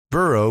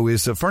Burrow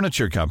is a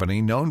furniture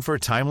company known for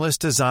timeless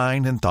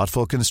design and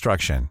thoughtful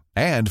construction,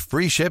 and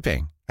free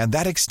shipping, and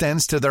that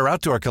extends to their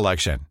outdoor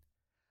collection.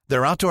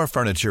 Their outdoor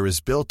furniture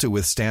is built to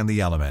withstand the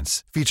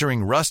elements,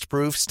 featuring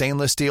rust-proof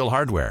stainless steel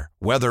hardware,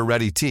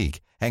 weather-ready teak,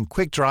 and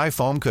quick-dry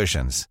foam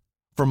cushions.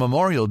 For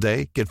Memorial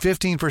Day, get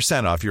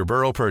 15% off your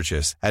Burrow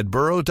purchase at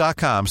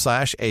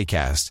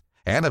burrow.com/acast,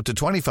 and up to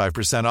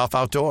 25% off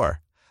outdoor.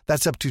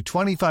 That's up to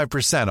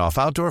 25% off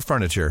outdoor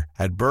furniture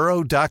at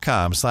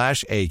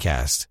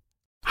burrow.com/acast.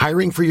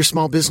 Hiring for your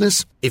small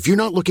business? If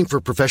you're not looking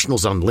for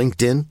professionals on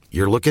LinkedIn,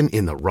 you're looking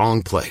in the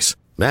wrong place.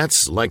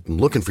 That's like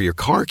looking for your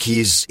car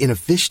keys in a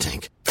fish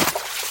tank.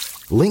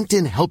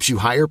 LinkedIn helps you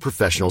hire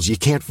professionals you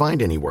can't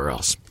find anywhere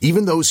else,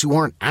 even those who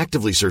aren't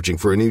actively searching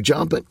for a new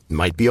job but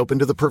might be open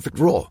to the perfect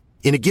role.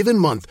 In a given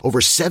month, over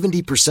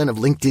 70%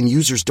 of LinkedIn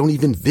users don't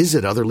even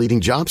visit other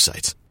leading job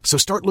sites. So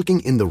start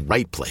looking in the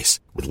right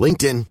place. With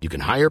LinkedIn, you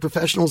can hire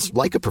professionals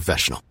like a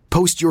professional.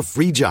 Post your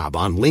free job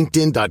on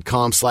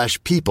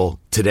linkedin.com/people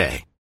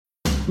today.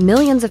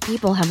 Millions of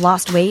people have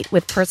lost weight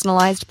with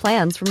personalized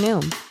plans from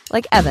Noom.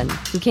 Like Evan,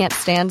 who can't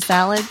stand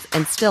salads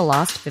and still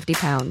lost 50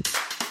 pounds.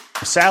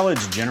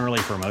 Salads generally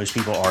for most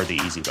people are the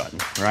easy button,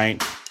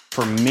 right?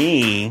 For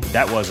me,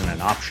 that wasn't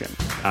an option.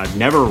 I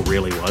never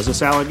really was a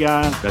salad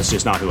guy. That's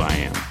just not who I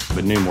am.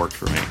 But Noom worked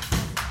for me.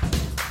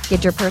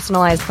 Get your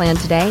personalized plan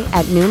today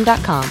at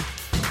Noom.com.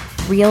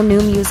 Real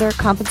Noom user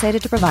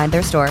compensated to provide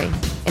their story.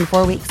 In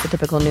 4 weeks, the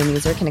typical Noom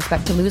user can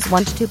expect to lose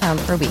 1 to 2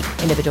 pounds per week.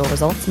 Individual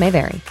results may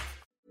vary.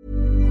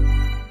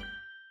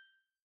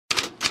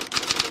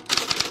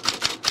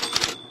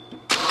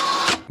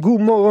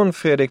 God morgon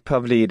Fredrik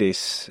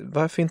Pavlidis.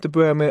 Varför inte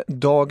börja med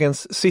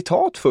dagens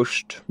citat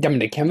först? Ja, men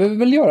det kan vi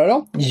väl göra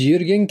då.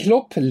 Jürgen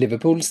Klopp,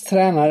 Liverpools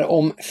tränare,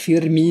 om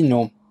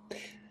Firmino.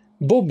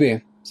 Bobby,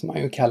 som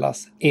han ju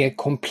kallas, är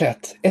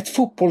komplett. Ett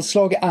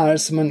fotbollslag är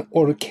som en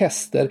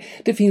orkester.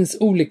 Det finns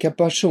olika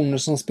personer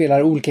som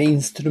spelar olika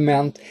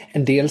instrument.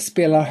 En del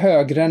spelar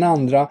högre än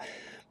andra.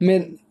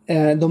 Men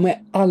de är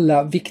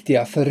alla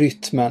viktiga för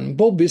rytmen.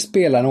 Bobby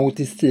spelar något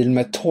i stil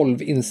med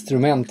 12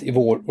 instrument i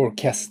vår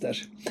orkester.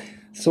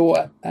 Så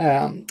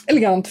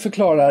elegant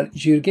förklarar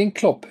Jürgen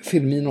Klopp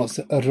Firminos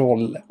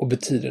roll och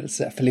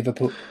betydelse för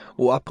Liverpool.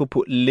 Och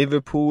apropå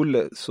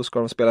Liverpool så ska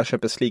de spela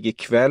Champions League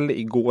ikväll.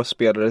 Igår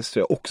spelades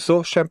det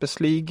också Champions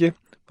League.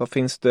 Vad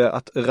finns det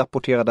att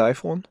rapportera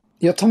därifrån?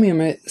 Jag tar med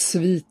mig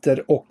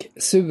sviter och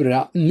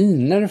sura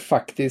miner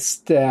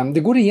faktiskt. Det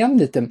går igen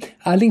lite.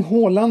 Erling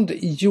Haaland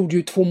gjorde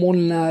ju 2 mål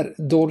när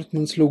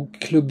Dortmund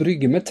slog Club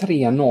Brygge med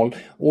 3-0.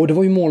 Och det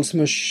var ju mål som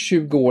är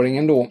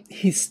 20-åringen då.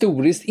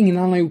 Historiskt, ingen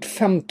annan har gjort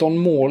 15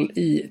 mål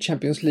i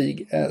Champions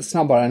League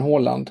snabbare än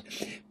Haaland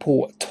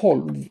på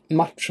 12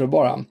 matcher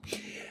bara.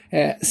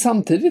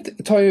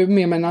 Samtidigt tar jag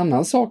med mig en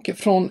annan sak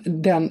från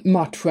den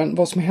matchen,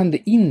 vad som hände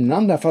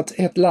innan, därför att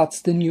ett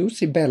Let's the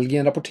News i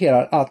Belgien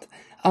rapporterar att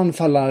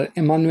anfallare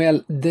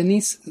Emmanuel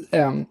Denis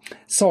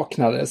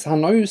saknades.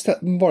 Han har ju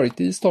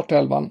varit i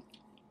startelvan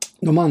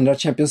de andra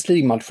Champions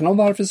League-matcherna. Och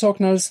varför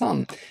saknades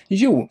han?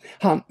 Jo,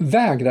 han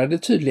vägrade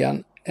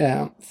tydligen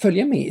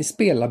följa med i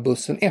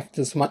spelarbussen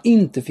eftersom han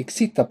inte fick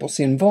sitta på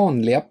sin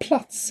vanliga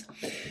plats.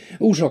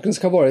 Orsaken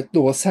ska ha varit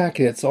då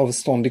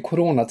säkerhetsavstånd i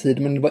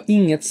coronatid, men det var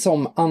inget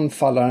som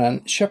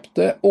anfallaren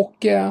köpte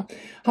och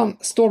han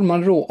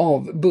stormade då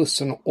av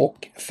bussen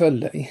och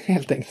följde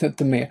helt enkelt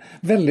inte med.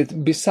 Väldigt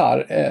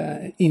bizarr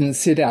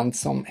incident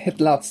som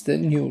Let's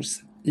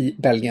News i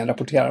Belgien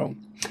rapporterar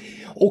om.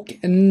 Och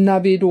när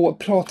vi då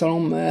pratar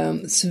om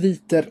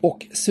sviter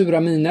och sura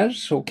miner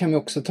så kan vi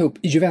också ta upp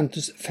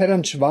Juventus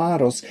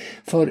Ferencvaros.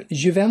 För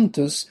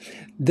Juventus,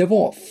 det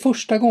var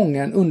första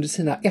gången under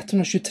sina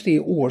 123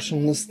 år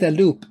som de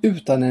ställde upp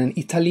utan en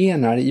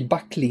italienare i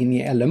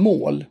backlinje eller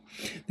mål.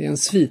 Det är en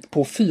svit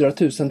på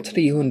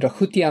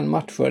 4371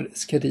 matcher,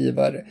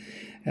 skriver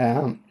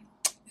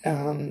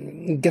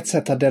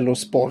Gazzetta dello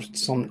Sport,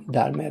 som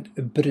därmed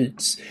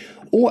bryts.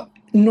 Och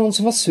någon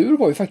som var sur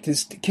var ju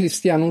faktiskt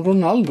Cristiano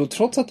Ronaldo,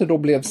 trots att det då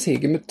blev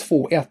seger med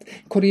 2-1.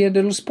 Corriere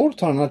dello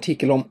Sport har en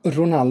artikel om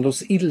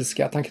Ronaldos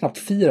ilska, att han knappt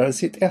firade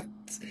sitt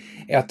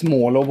ett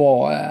mål och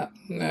var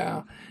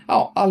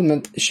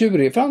allmänt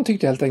tjurig, för han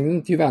tyckte helt enkelt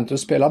inte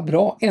Juventus spelade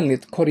bra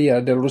enligt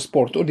Corriere dello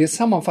Sport. Och det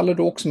sammanfaller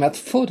då också med att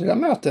förra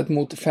mötet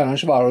mot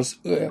Ferencvaros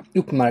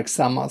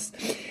uppmärksammas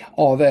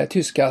av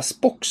tyska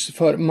Spox,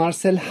 för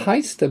Marcel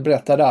Heister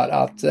berättar där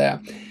att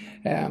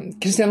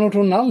Cristiano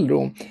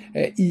Ronaldo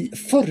i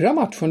förra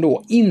matchen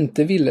då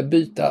inte ville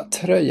byta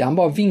tröja. Han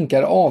bara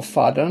vinkade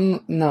avfärdaren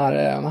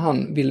när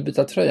han ville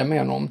byta tröja med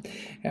honom.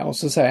 Och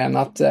så säger han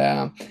att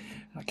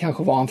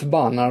kanske var han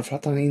förbannad för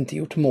att han inte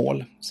gjort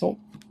mål. Så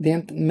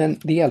men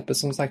det hjälper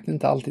som sagt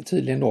inte alltid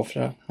tydligen då,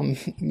 för han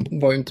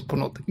var ju inte på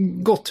något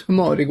gott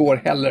humör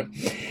igår heller.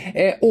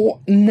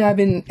 Och när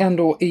vi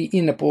ändå är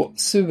inne på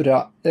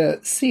sura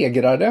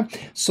segrare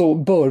så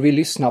bör vi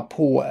lyssna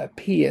på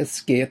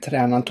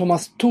PSG-tränaren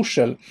Thomas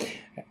Tuchel.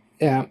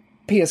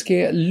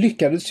 PSG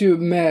lyckades ju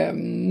med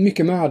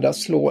mycket möda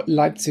slå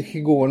Leipzig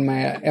igår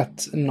med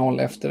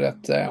 1-0 efter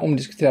ett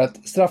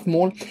omdiskuterat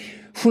straffmål.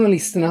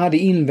 Journalisterna hade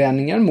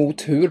invändningar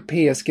mot hur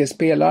PSG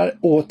spelar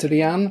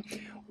återigen.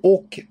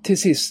 Och till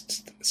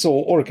sist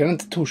så orkar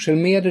inte Tuchel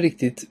med det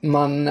riktigt.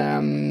 Man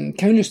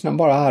kan ju lyssna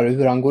bara här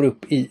hur han går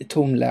upp i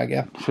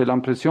tonläge. J'ai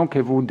l'impression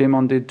que vous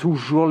demandez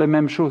toujours les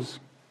mêmes choses.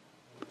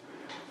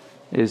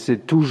 Et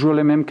c'est toujours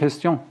les mêmes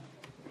questions.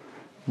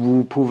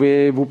 Vous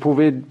pouvez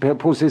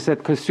poser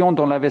cette question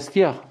dans la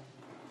vestiaire.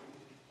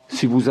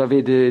 Si vous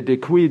avez des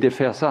couilles de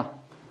faire ça.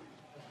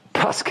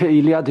 Parce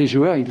qu'il y a des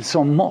joueurs, ils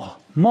sont morts.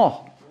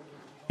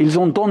 Ils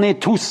ont donné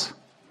tous.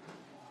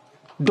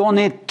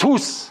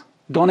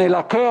 Donné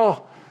la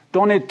cœur,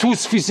 donné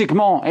tous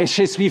physiquement. Et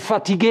je suis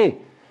fatigué.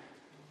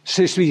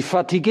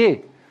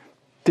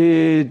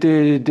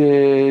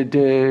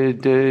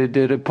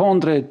 De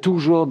répondre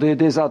toujours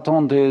des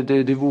attentes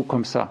de vous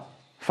comme ça.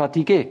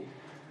 Fatigué.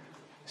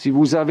 Si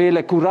vous avez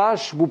le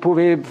courage, vous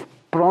pouvez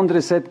prendre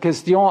cette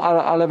question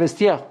à la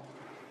vestiaire.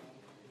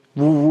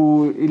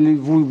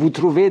 Vous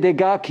trouvez des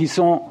gars qui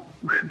sont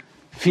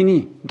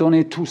finis.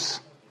 Donnez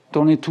tous.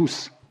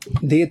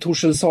 Det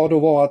Tuchel sa då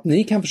var att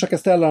ni kan försöka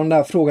ställa den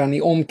där frågan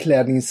i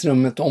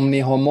omklädningsrummet om ni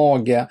har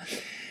mage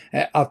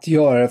att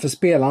göra det, för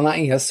spelarna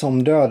är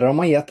som döda. De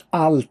har gett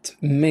allt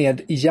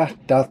med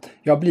hjärtat.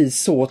 Jag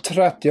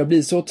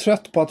blir så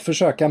trött på att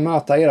försöka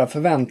möta era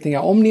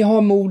förväntningar. Om ni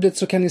har modet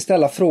så kan ni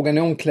ställa frågan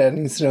i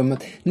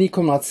omklädningsrummet. Ni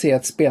kommer att se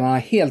att spelarna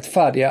är helt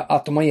färdiga,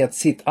 att de har gett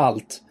sitt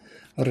allt.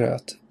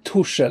 Röt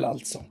Tuchel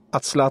alltså.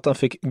 Att Zlatan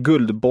fick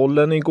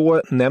guldbollen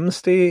igår,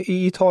 nämns det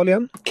i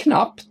Italien?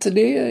 Knappt,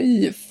 det är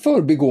i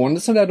förbigående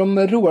så där de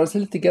roar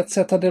sig lite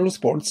Gazzetta dello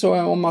Sport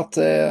så om att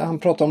han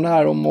pratar om det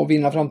här om att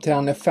vinna fram till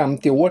han är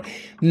 50 år.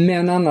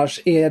 Men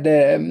annars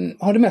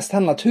har det mest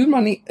handlat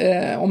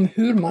om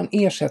hur man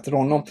ersätter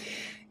honom.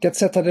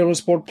 Gazzetta dello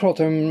Sport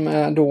pratar om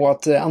då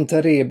att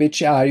Ante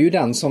Rebic är ju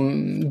den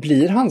som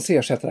blir hans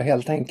ersättare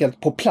helt enkelt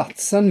på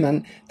platsen,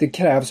 men det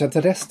krävs att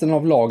resten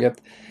av laget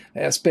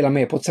spelar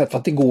med på ett sätt för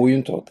att det går ju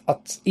inte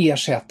att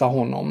ersätta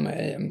honom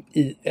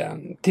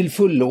till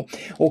fullo.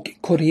 Och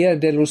Corriere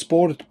dello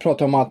Sport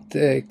pratar om att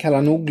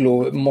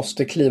Calhanoglu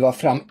måste kliva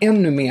fram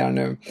ännu mer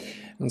nu.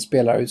 En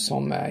spelare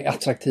som är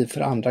attraktiv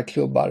för andra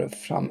klubbar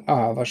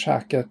framöver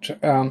säkert.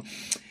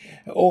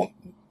 Och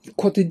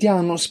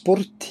Quotidiano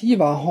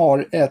Sportiva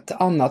har ett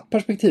annat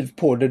perspektiv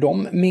på det.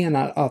 De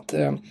menar att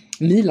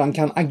Milan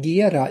kan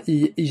agera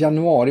i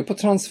januari på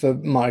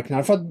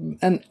transfermarknaden för att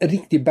en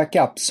riktig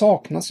backup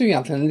saknas ju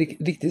egentligen, en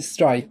riktig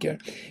striker.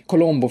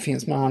 Colombo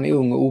finns men han är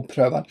ung och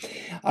oprövad.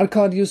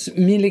 Arkadiusz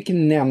Milik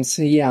nämns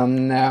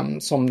igen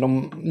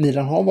som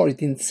Milan har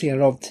varit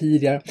intresserade av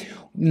tidigare.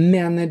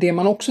 Men det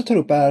man också tar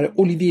upp är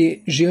Olivier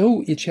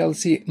Giroud i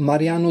Chelsea,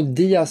 Mariano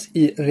Diaz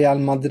i Real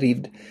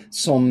Madrid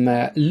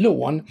som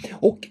lån.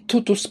 Och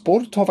Tutto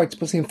Sport har faktiskt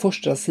på sin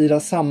första sida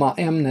samma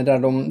ämne där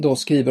de då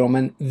skriver om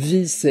en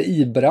vice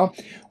Ibra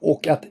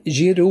och att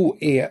Giroud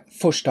är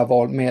första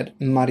val med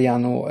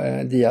Mariano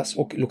Diaz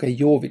och Luka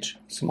Jovic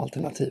som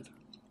alternativ.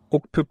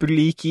 Och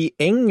publik i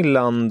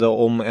England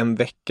om en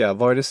vecka,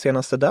 vad är det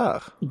senaste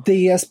där?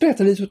 Det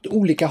spretar lite åt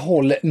olika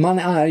håll. Man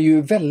är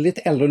ju väldigt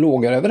eld och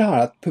lågar över det här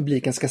att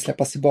publiken ska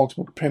släppas tillbaka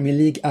på Premier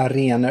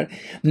League-arenor.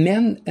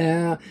 Men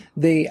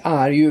det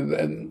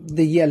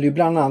gäller ju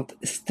bland annat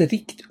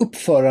strikt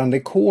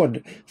uppförandekod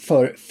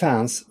för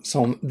fans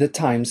som The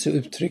Times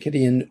uttrycker det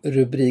i en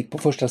rubrik på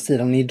första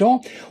sidan idag.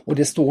 Och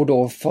det står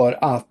då för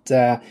att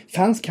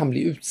fans kan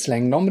bli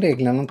utslängda om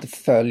reglerna inte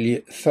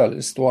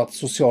följs då, att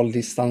social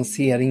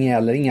distansering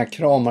eller inga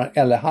kramar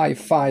eller high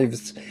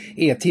fives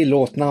är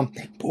tillåtna,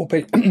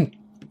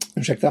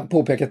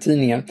 påpekar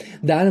tidningen.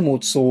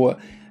 Däremot så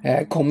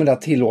kommer det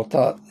att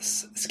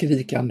tillåtas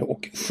skrikande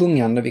och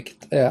sjungande,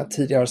 vilket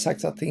tidigare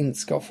sagts att det inte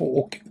ska få,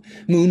 och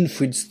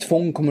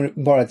munskyddstvång kommer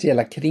bara att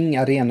gälla kring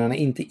arenorna,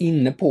 inte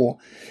inne på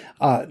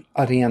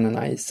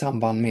arenorna i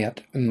samband med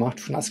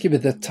matcherna, skriver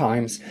The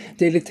Times.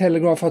 Daily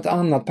Telegraph har ett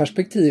annat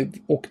perspektiv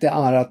och det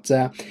är att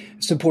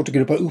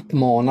supportergrupper har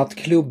uppmanat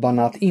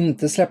klubbarna att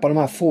inte släppa de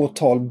här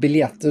fåtal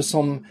biljetter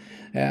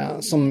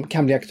som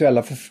kan bli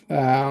aktuella för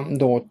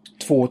då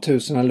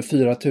 2000 eller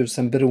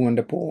 4000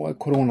 beroende på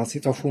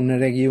coronasituationen i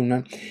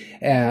regionen,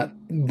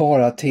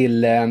 bara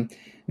till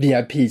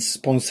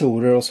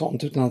VIP-sponsorer och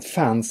sånt, utan att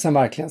fansen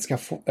verkligen ska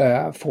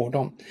få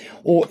dem.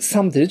 Och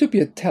samtidigt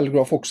uppger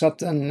Telegraph också att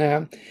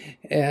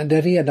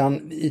det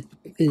redan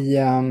i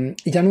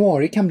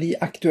januari kan bli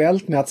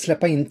aktuellt med att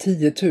släppa in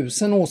 10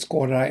 000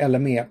 åskådare eller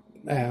mer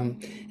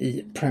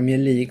i Premier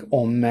League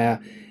om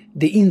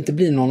det inte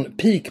blir någon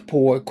peak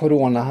på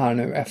corona här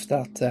nu efter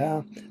att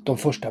de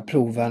första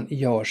proven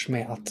görs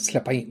med att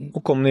släppa in.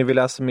 Och om ni vill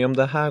läsa mer om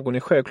det här går ni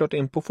självklart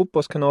in på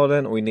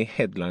Fotbollskanalen och in i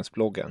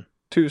Headlines-bloggen.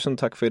 Tusen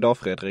tack för idag,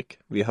 Fredrik.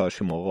 Vi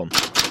hörs imorgon.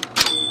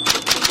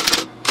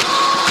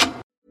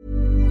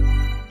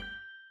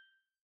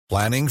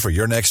 Planning for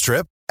your next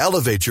trip?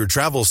 Elevate your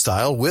travel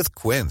style with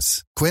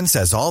Quince. Quince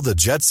has all the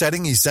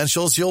jet-setting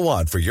essentials you'll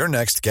want for your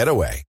next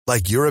getaway,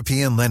 like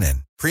European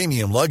linen,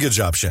 premium luggage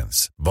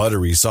options,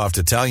 buttery soft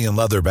Italian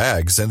leather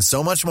bags, and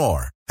so much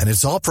more. And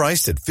it's all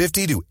priced at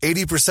 50 to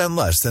 80%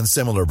 less than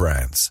similar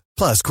brands.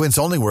 Plus, Quince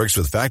only works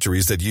with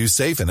factories that use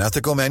safe and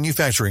ethical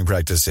manufacturing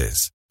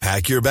practices.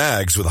 Pack your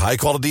bags with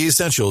high-quality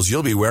essentials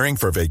you'll be wearing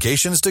for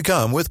vacations to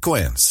come with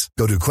Quince.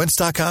 Go to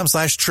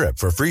quince.com/trip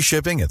for free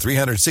shipping and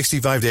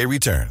 365-day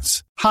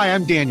returns. Hi,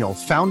 I'm Daniel,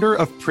 founder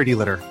of Pretty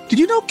Litter. Did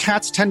you know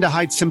cats tend to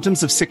hide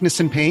symptoms of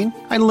sickness and pain?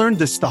 I learned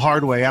this the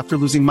hard way after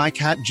losing my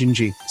cat,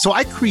 Gingy. So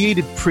I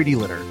created Pretty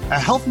Litter, a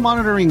health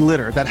monitoring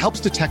litter that helps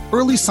detect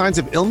early signs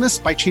of illness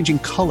by changing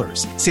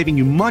colors, saving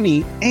you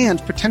money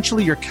and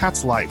potentially your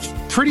cat's life.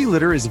 Pretty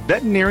Litter is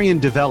veterinarian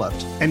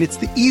developed, and it's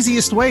the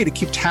easiest way to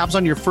keep tabs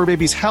on your fur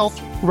baby's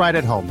health right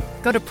at home.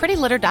 Go to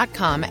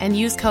prettylitter.com and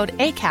use code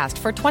ACAST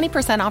for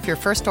 20% off your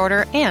first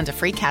order and a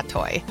free cat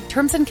toy.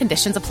 Terms and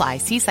conditions apply.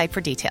 See site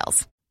for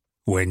details.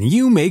 When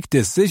you make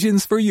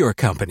decisions for your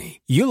company,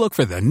 you look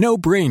for the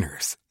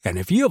no-brainers. And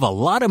if you have a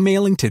lot of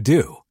mailing to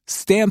do,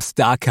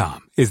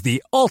 Stamps.com is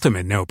the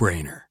ultimate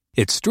no-brainer.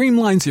 It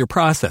streamlines your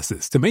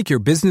processes to make your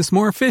business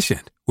more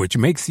efficient, which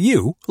makes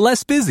you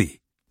less busy.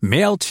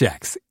 Mail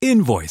checks,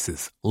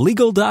 invoices,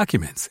 legal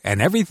documents,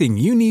 and everything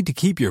you need to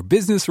keep your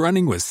business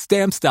running with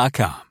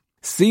Stamps.com.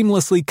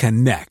 Seamlessly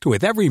connect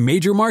with every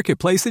major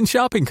marketplace and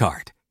shopping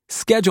cart.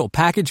 Schedule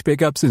package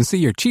pickups and see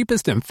your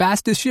cheapest and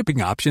fastest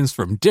shipping options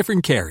from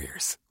different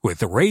carriers,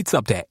 with rates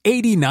up to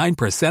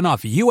 89%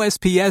 off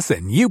USPS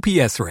and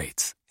UPS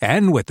rates.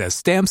 And with the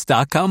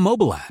Stamps.com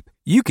mobile app,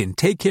 you can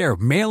take care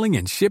of mailing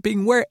and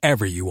shipping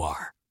wherever you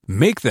are.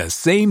 Make the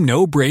same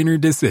no-brainer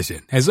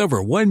decision as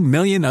over 1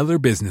 million other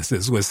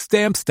businesses with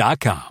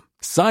Stamps.com.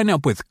 Sign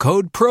up with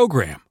code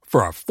PROGRAM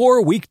for a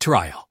 4-week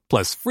trial,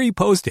 plus free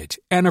postage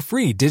and a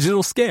free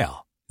digital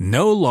scale.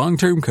 No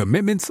long-term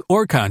commitments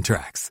or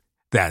contracts.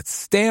 That's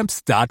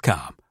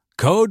Stamps.com.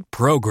 Code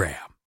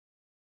PROGRAM.